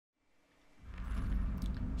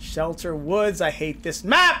Shelter Woods. I hate this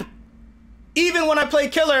map. Even when I play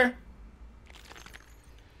killer.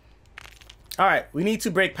 Alright, we need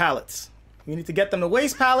to break pallets. We need to get them to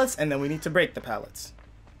waste pallets, and then we need to break the pallets.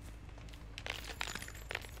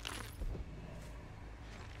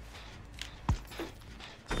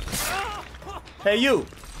 Hey, you.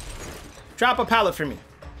 Drop a pallet for me.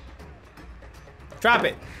 Drop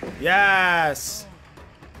it. Yes.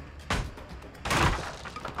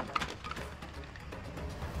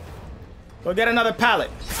 Go get another pallet.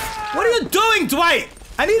 What are you doing, Dwight?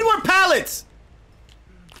 I need more pallets.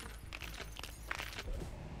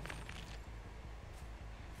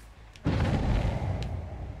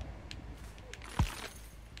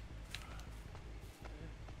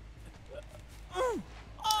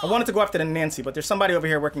 I wanted to go after the Nancy, but there's somebody over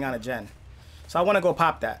here working on a gen. So I want to go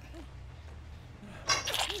pop that.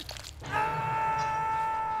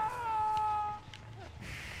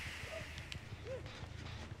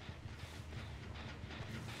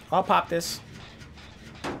 I'll pop this.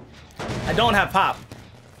 I don't have pop.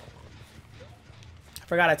 I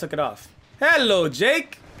forgot I took it off. Hello,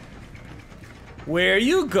 Jake. Where are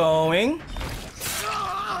you going?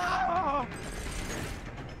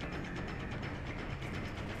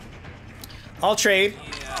 I'll trade.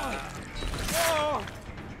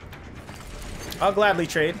 I'll gladly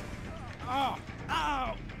trade.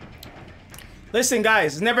 Listen,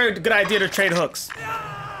 guys, it's never a good idea to trade hooks.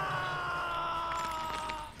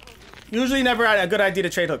 Usually never a good idea to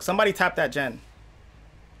trade hooks. Somebody tap that gen.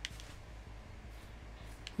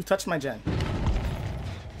 Who touched my gen?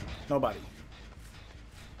 Nobody.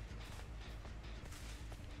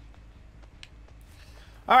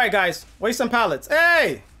 Alright, guys. Waste some pallets.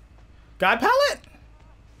 Hey! God pallet?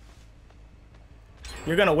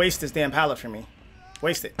 You're gonna waste this damn pallet for me.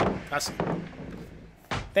 Waste it. That's it.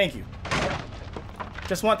 Thank you.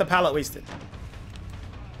 Just want the pallet wasted.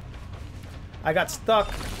 I got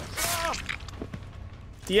stuck.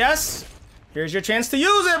 Yes? Here's your chance to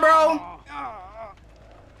use it, bro.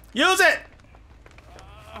 Use it!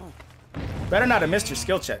 Better not have missed your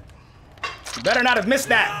skill check. You better not have missed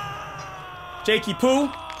that. Jakey Poo.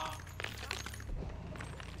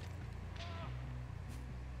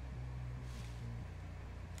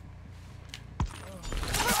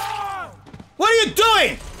 What are you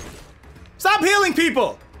doing? Stop healing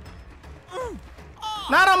people.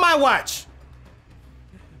 Not on my watch.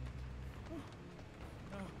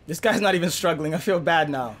 This guy's not even struggling. I feel bad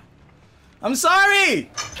now. I'm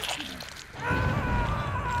sorry.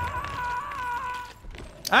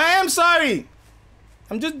 I am sorry.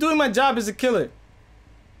 I'm just doing my job as a killer.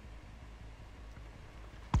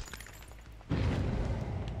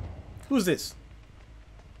 Who's this?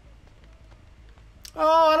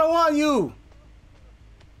 Oh, I don't want you.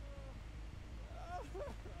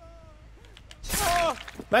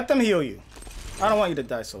 Let them heal you. I don't want you to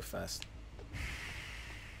die so fast.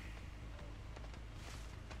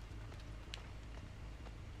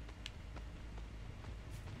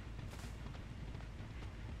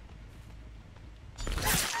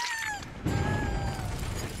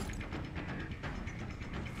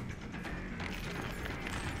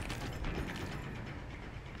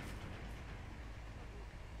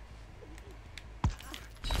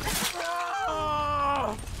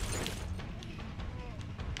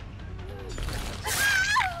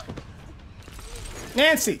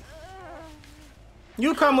 Nancy,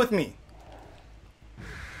 you come with me.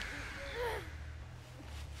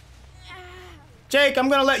 Jake, I'm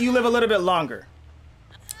gonna let you live a little bit longer.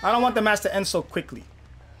 I don't want the match to end so quickly.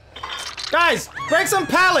 Guys, break some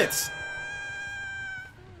pallets.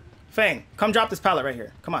 Fang, come drop this pallet right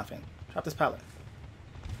here. Come on, Fang. Drop this pallet.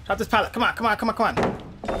 Drop this pallet. Come on, come on, come on, come on.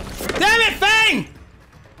 Damn it, Fang!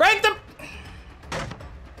 Break the...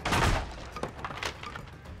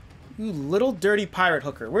 You little dirty pirate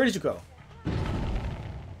hooker. Where did you go?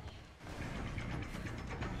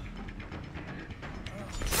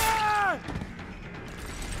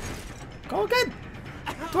 Go get...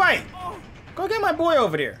 Dwight! Go get my boy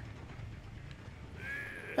over there.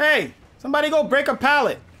 Hey! Somebody go break a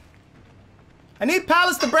pallet. I need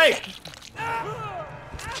pallets to break.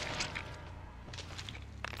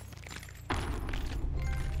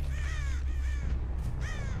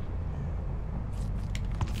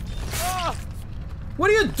 What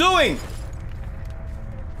are you doing?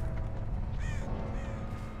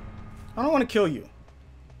 I don't want to kill you.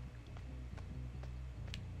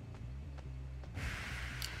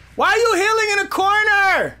 Why are you healing in a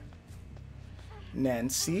corner?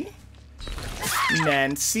 Nancy?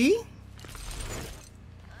 Nancy?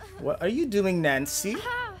 What are you doing, Nancy?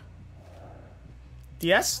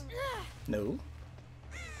 Yes? No.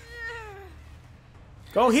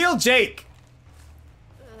 Go heal Jake.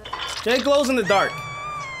 Jake glows in the dark.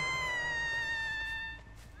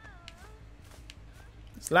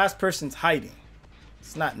 This last person's hiding.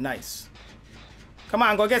 It's not nice. Come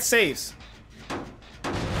on, go get saves.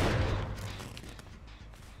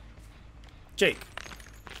 Jake.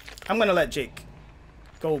 I'm gonna let Jake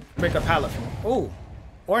go break a pallet for me. Ooh.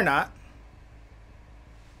 Or not.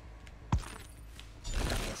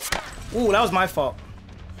 Ooh, that was my fault.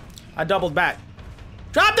 I doubled back.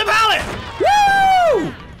 Drop the pallet!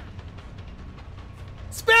 Woo!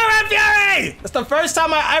 Spirit Fury! That's the first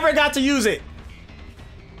time I ever got to use it.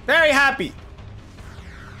 Very happy.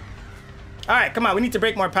 Alright, come on. We need to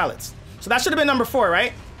break more pallets. So that should have been number 4,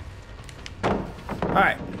 right?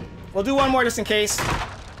 Alright. We'll do one more just in case.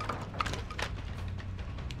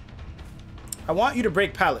 I want you to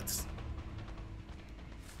break pallets.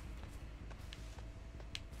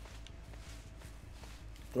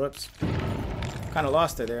 Whoops. Kind of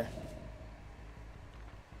lost it there.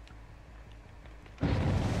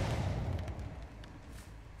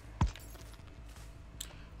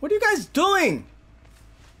 What are you guys doing?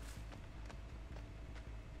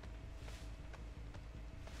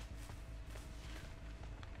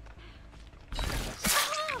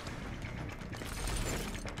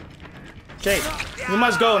 Jake, you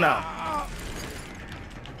must go now.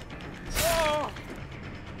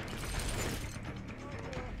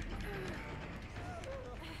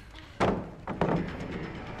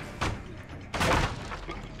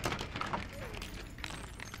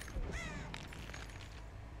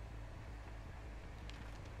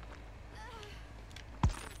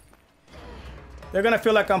 They're gonna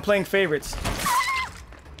feel like I'm playing favorites.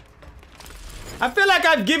 I feel like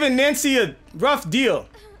I've given Nancy a rough deal.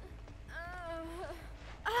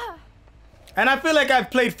 And I feel like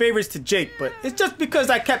I've played favorites to Jake, but it's just because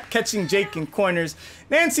I kept catching Jake in corners.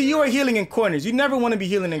 Nancy, you are healing in corners. You never want to be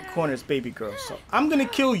healing in corners, baby girl. So I'm gonna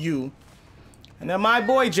kill you. And then my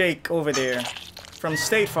boy Jake over there from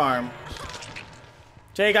State Farm.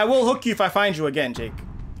 Jake, I will hook you if I find you again, Jake.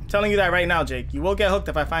 I'm telling you that right now, Jake. You will get hooked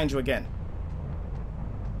if I find you again.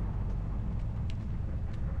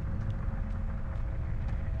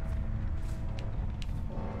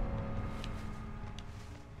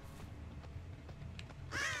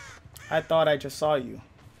 I thought I just saw you.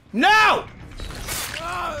 No!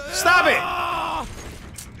 Stop it!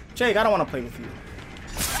 Jake, I don't want to play with you.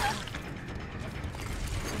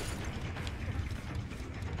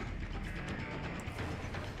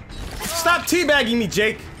 Stop teabagging me,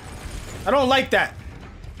 Jake. I don't like that.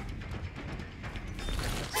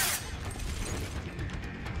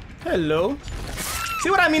 Hello. See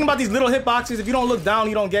what I mean about these little hitboxes? If you don't look down,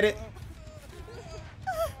 you don't get it.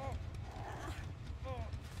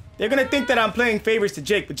 They're gonna think that I'm playing favorites to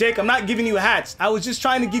Jake, but Jake, I'm not giving you hats. I was just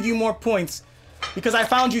trying to give you more points because I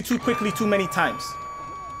found you too quickly too many times.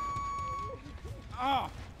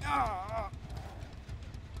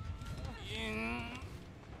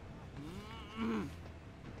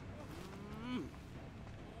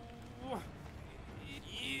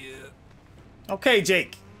 Okay,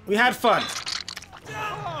 Jake, we had fun.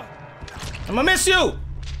 I'm gonna miss you.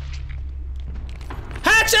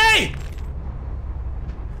 Hatchie!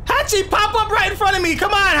 Hatchie, pop up right in front of me.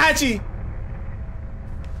 Come on, Hatchie.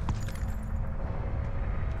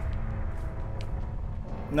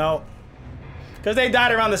 No. Because they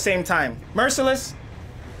died around the same time. Merciless.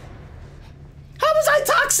 How was I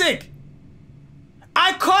toxic?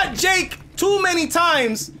 I caught Jake too many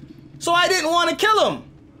times, so I didn't want to kill him.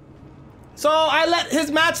 So I let his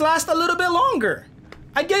match last a little bit longer.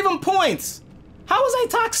 I gave him points. How was I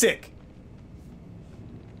toxic?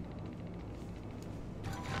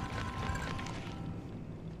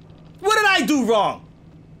 What did I do wrong?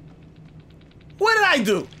 What did I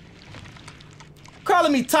do?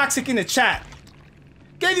 Calling me toxic in the chat.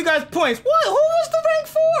 Gave you guys points. What? Who was the rank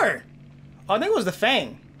for? Oh, I think it was the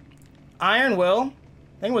Fang. Iron Will.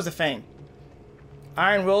 I think it was the Fang.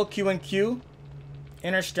 Iron Will, Q and Q.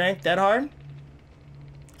 Inner Strength, Dead Hard.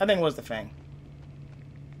 I think it was the Fang.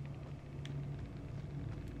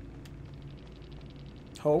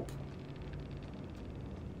 Hope.